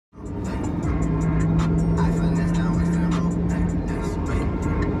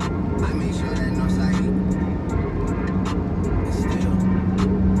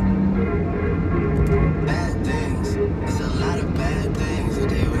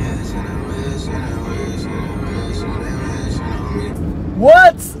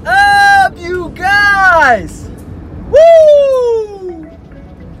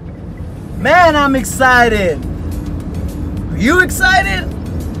I'm excited. Are you excited?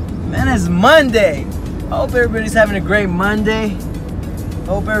 Man, it's Monday. I hope everybody's having a great Monday.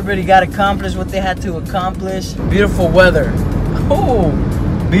 Hope everybody got accomplished what they had to accomplish. Beautiful weather. Oh,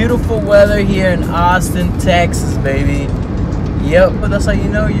 beautiful weather here in Austin, Texas, baby. Yep, but that's how you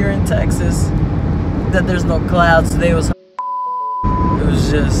know you're in Texas. That there's no clouds. Today was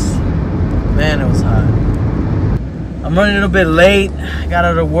just, man, it was hot. I'm running a little bit late. I got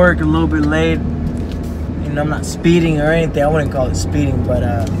out of work a little bit late. You know, I'm not speeding or anything. I wouldn't call it speeding, but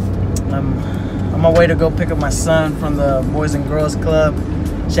I'm on my way to go pick up my son from the Boys and Girls Club.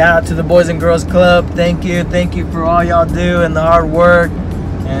 Shout out to the Boys and Girls Club. Thank you for all y'all do and the hard work.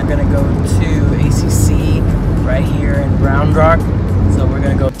 And I'm gonna go to ACC right here in Round Rock. So we're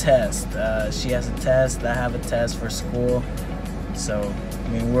gonna go test. She has a test. I have a test for school. So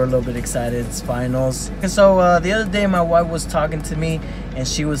I mean, we're a little bit excited. It's finals. And so the other day, my wife was talking to me, and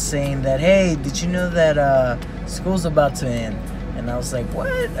she was saying that, hey, did you know that school's about to end? And I was like,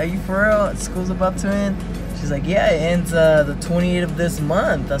 what? Are you for real? School's about to end? She's like, yeah, it ends the 28th of this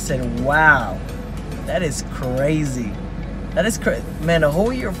month. I said, wow, that is crazy. That is crazy. Man, the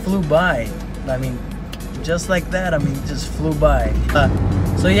whole year flew by. I mean, just like that. I mean, just flew by.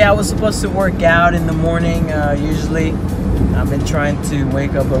 So yeah, I was supposed to work out in the morning usually. I've been trying to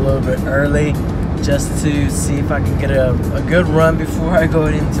wake up a little bit early just to see if I can get a good run before I go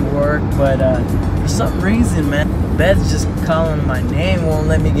into work. But for some reason, man, bed's just calling my name, won't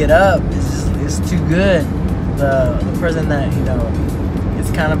let me get up. It's too good. The person that, you know, is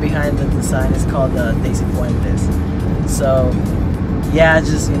kind of behind the design is called Daisy Fuentes. So yeah,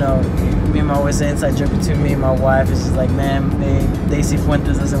 just, you know, me and my wife say inside joke between me and my wife. It's just like, man, babe, Daisy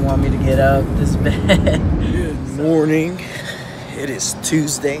Fuentes doesn't want me to get up this bed. Good morning. It is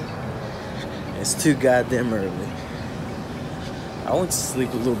Tuesday. It's too goddamn early. I went to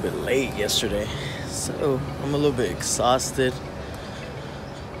sleep a little bit late yesterday, so I'm a little bit exhausted.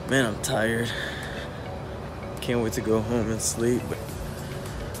 Man, I'm tired. Can't wait to go home and sleep.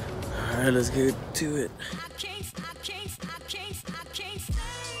 Alright, let's get to it.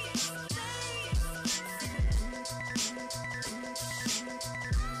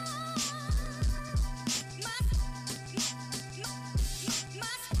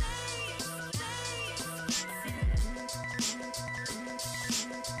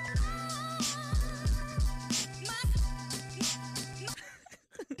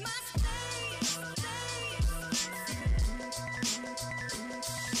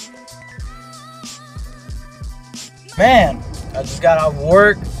 Man, I just got off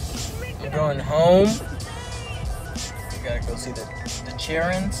work. I'm going home. I gotta go see the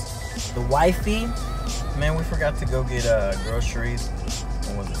Cheerins, the wifey. Man, we forgot to go get groceries.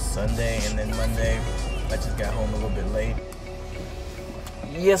 It was a Sunday, and then Monday I just got home a little bit late.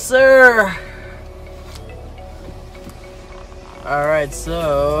 Yes, sir. All right,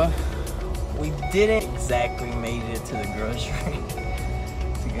 so we didn't exactly made it to the grocery.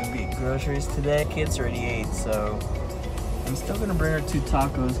 To go get groceries today. Kids already ate, so I'm still gonna bring her 2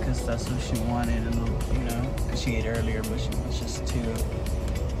 tacos because that's what she wanted, a little, you know, because she ate earlier, but she wants just 2.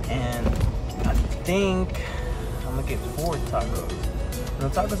 And I think I'm gonna get 4 tacos. The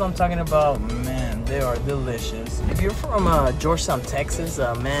tacos I'm talking about, man, they are delicious. If you're from Georgetown, Texas,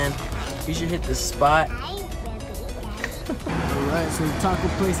 man, you should hit this spot. Alright, so the taco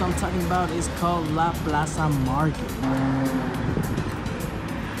place I'm talking about is called La Plaza Market.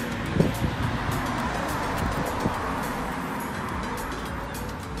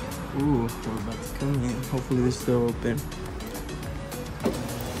 Ooh, we're about to come in. Hopefully they're still open.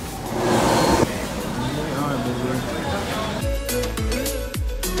 They are, baby.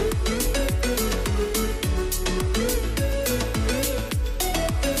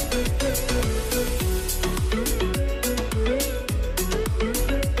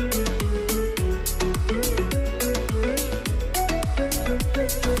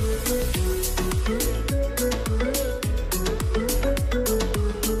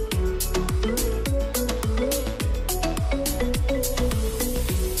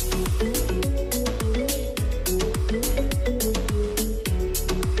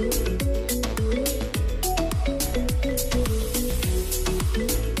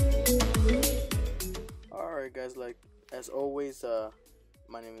 Guys, like as always,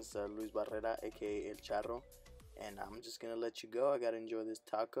 my name is Luis Barrera, aka El Charro, and I'm just gonna let you go. I gotta enjoy this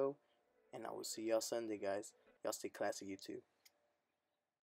taco, and I will see y'all Sunday, guys. Y'all stay classy, you too.